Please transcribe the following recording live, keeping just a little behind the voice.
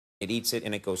It eats it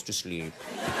and it goes to sleep.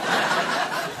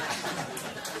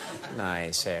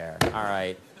 Nice hair. All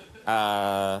right.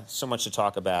 So much to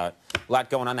talk about. A lot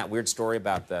going on. That weird story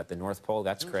about the North Pole.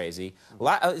 That's crazy.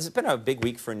 It's been a big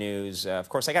week for news. Of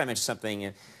course, I got to mention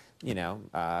something. You know,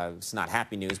 it's not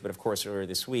happy news, but of course, earlier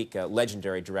this week,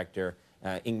 legendary director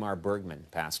Ingmar Bergman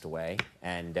passed away,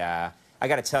 and I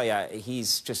got to tell you, he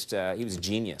was a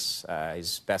genius.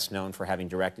 He's best known for having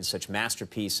directed such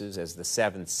masterpieces as The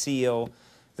Seventh Seal,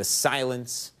 The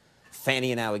Silence,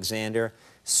 Fanny and Alexander.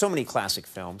 So many classic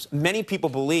films. Many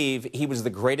people believe he was the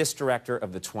greatest director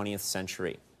of the 20th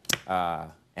century. We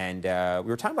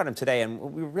were talking about him today, and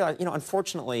we realized, you know,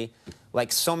 unfortunately,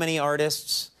 like so many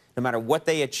artists, no matter what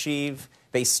they achieve,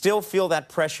 they still feel that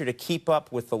pressure to keep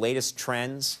up with the latest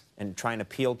trends and try and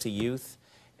appeal to youth.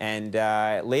 And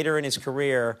later in his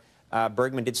career,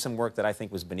 Bergman did some work that I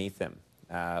think was beneath him,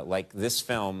 like this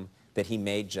film that he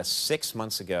made just 6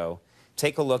 months ago.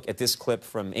 Take a look at this clip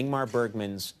from Ingmar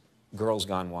Bergman's Girls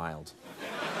Gone Wild.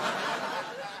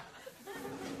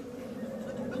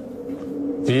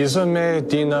 Visa mig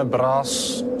dina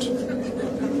bröst.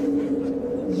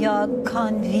 Jag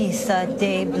kan visa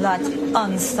dig blott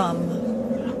ensam.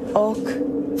 Och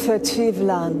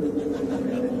förtvivlan.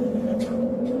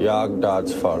 Jag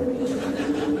dödsfall.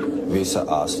 Visa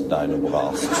oss deine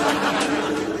bröst.